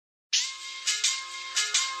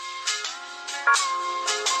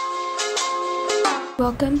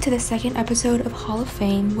Welcome to the second episode of Hall of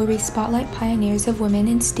Fame, where we spotlight pioneers of women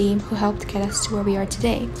in STEAM who helped get us to where we are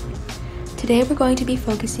today. Today we're going to be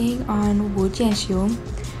focusing on Chien Shiung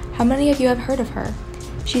Wu. How many of you have heard of her?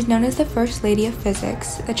 She's known as the First Lady of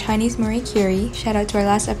Physics, the Chinese Marie Curie, shout out to our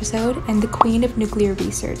last episode, and the Queen of Nuclear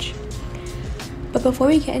Research. But before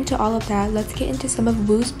we get into all of that, let's get into some of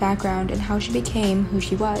Wu's background and how she became who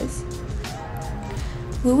she was.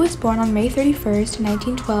 Wu was born on May 31st,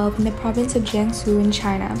 1912 in the province of Jiangsu in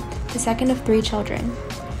China, the second of 3 children.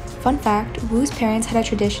 Fun fact, Wu's parents had a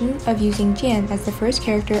tradition of using Jian as the first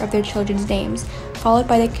character of their children's names, followed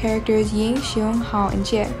by the characters Ying, Xiong, Hao, and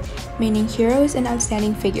Jie, meaning heroes and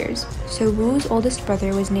outstanding figures. So Wu's oldest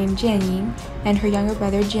brother was named Jian Ying, and her younger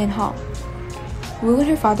brother Jian Hao. Wu and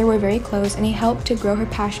her father were very close, and he helped to grow her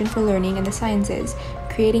passion for learning and the sciences,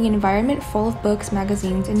 creating an environment full of books,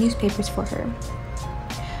 magazines, and newspapers for her.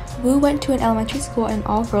 Wu went to an elementary school and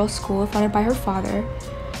all-girls school founded by her father,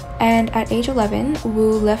 and at age 11,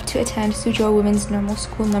 Wu left to attend Suzhou Women's Normal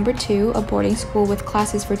School No. 2, a boarding school with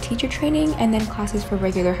classes for teacher training and then classes for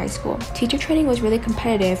regular high school. Teacher training was really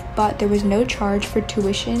competitive, but there was no charge for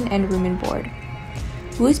tuition and room and board.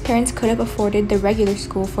 Wu's parents could have afforded the regular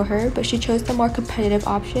school for her, but she chose the more competitive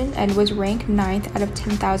option and was ranked 9th out of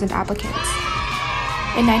 10,000 applicants.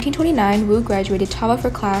 In 1929, Wu graduated top of her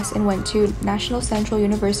class and went to National Central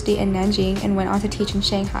University in Nanjing and went on to teach in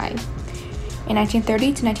Shanghai. In 1930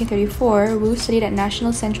 to 1934, Wu studied at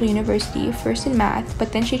National Central University, first in math,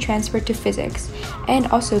 but then she transferred to physics, and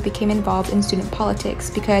also became involved in student politics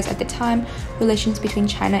because at the time, relations between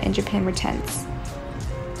China and Japan were tense.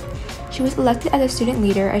 She was elected as a student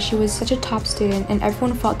leader as she was such a top student, and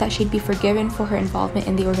everyone felt that she'd be forgiven for her involvement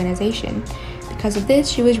in the organization. Because of this,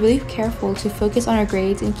 she was really careful to focus on her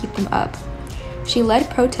grades and keep them up. She led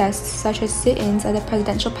protests such as sit-ins at the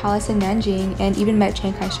presidential palace in Nanjing and even met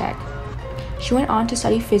Chiang Kai-shek. She went on to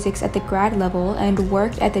study physics at the grad level and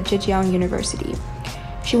worked at the Zhejiang University.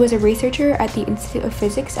 She was a researcher at the Institute of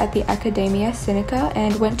Physics at the Academia Sinica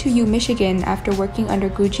and went to U Michigan after working under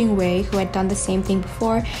Gu Jingwei, who had done the same thing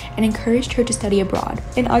before, and encouraged her to study abroad.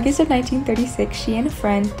 In August of 1936, she and a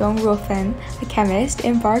friend, Dong Ruofen, a chemist,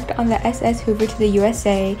 embarked on the SS Hoover to the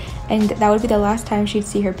USA, and that would be the last time she'd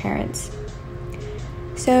see her parents.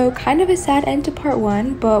 So, kind of a sad end to part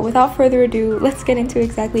 1, but without further ado, let's get into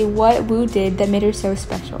exactly what Wu did that made her so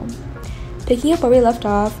special. Picking up where we left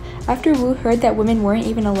off, after Wu heard that women weren't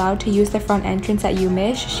even allowed to use the front entrance at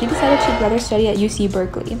UMich, she decided she'd rather study at UC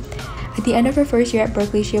Berkeley. At the end of her first year at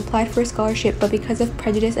Berkeley, she applied for a scholarship, but because of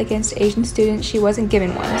prejudice against Asian students, she wasn't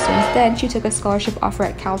given one, so instead she took a scholarship offer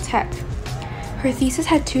at Caltech. Her thesis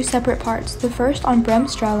had 2 separate parts, the first on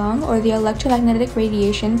Bremsstrahlung, or the electromagnetic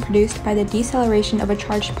radiation produced by the deceleration of a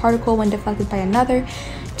charged particle when deflected by another,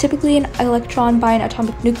 typically an electron by an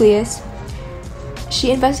atomic nucleus.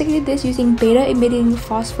 She investigated this using beta-emitting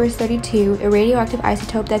phosphorus-32, a radioactive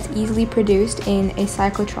isotope that's easily produced in a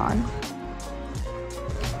cyclotron.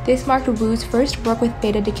 This marked Wu's first work with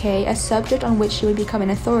beta decay, a subject on which she would become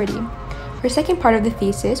an authority. Her second part of the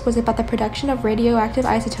thesis was about the production of radioactive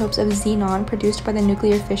isotopes of xenon produced by the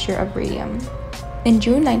nuclear fissure of radium. In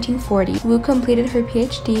June 1940, Wu completed her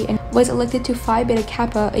PhD and was elected to Phi Beta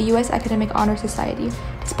Kappa, a U.S. academic honor society.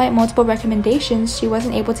 Despite multiple recommendations, she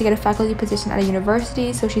wasn't able to get a faculty position at a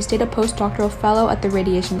university, so she stayed a postdoctoral fellow at the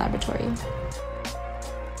radiation laboratory.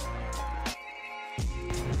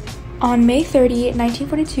 On May 30,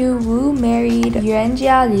 1942, Wu married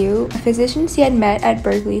Yuanjia Liu, a physician she had met at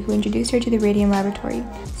Berkeley who introduced her to the radium laboratory.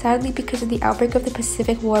 Sadly, because of the outbreak of the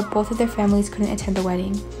Pacific War, both of their families couldn't attend the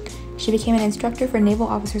wedding. She became an instructor for naval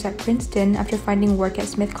officers at Princeton after finding work at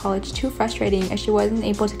Smith College too frustrating as she wasn't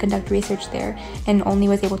able to conduct research there and only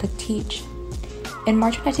was able to teach. In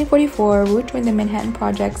March of 1944, Wu joined the Manhattan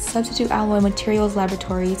Project's Substitute Alloy Materials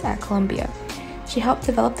Laboratories at Columbia. She helped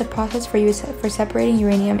develop the process for separating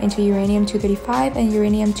uranium into uranium-235 and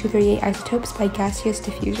uranium-238 isotopes by gaseous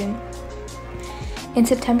diffusion. In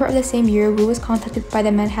September of the same year, Wu was contacted by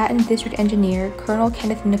the Manhattan District Engineer, Colonel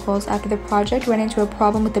Kenneth Nichols, after the project ran into a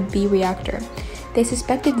problem with the B reactor. They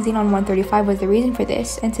suspected xenon-135 was the reason for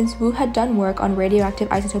this, and since Wu had done work on radioactive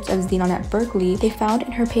isotopes of xenon at Berkeley, they found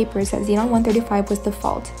in her papers that xenon-135 was the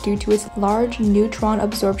fault due to its large neutron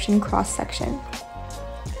absorption cross-section.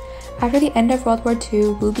 After the end of World War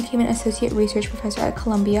II, Wu became an associate research professor at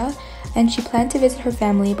Columbia, and she planned to visit her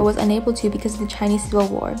family but was unable to because of the Chinese Civil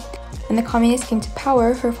War. When the communists came to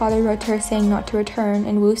power, her father wrote to her saying not to return,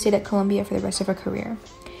 and Wu stayed at Columbia for the rest of her career.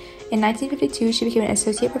 In 1952, she became an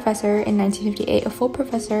associate professor, in 1958 a full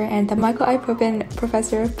professor, and the Michael I. Probin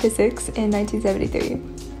Professor of Physics in 1973.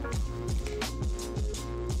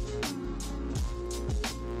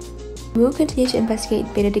 Wu continued to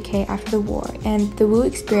investigate beta decay after the war, and the Wu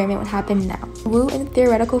experiment would happen now. Wu and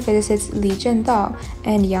theoretical physicists Li Zhendao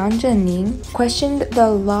and Yang Zhenming questioned the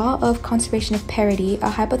law of conservation of parity, a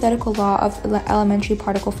hypothetical law of elementary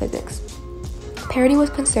particle physics. Parity was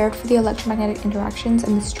conserved for the electromagnetic interactions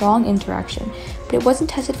and the strong interaction, but it wasn't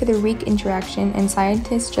tested for the weak interaction, and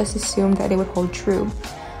scientists just assumed that it would hold true.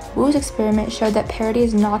 Wu's experiment showed that parity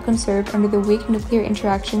is not conserved under the weak nuclear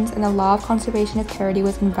interactions, and the law of conservation of parity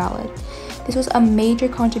was invalid. This was a major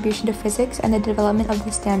contribution to physics and the development of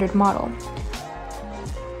the Standard Model.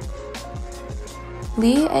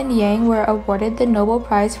 Li and Yang were awarded the Nobel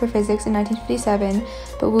Prize for Physics in 1957,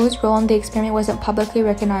 but Wu's role in the experiment wasn't publicly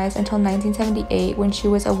recognized until 1978 when she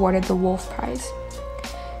was awarded the Wolf Prize.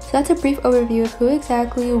 So that's a brief overview of who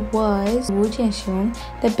exactly was Wu Jianxiong,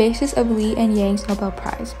 the basis of Li and Yang's Nobel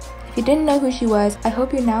Prize. If you didn't know who she was, I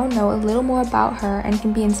hope you now know a little more about her and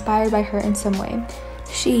can be inspired by her in some way.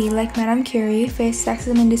 She, like Madame Curie, faced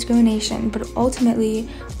sexism and discrimination, but ultimately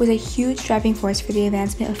was a huge driving force for the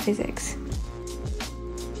advancement of physics.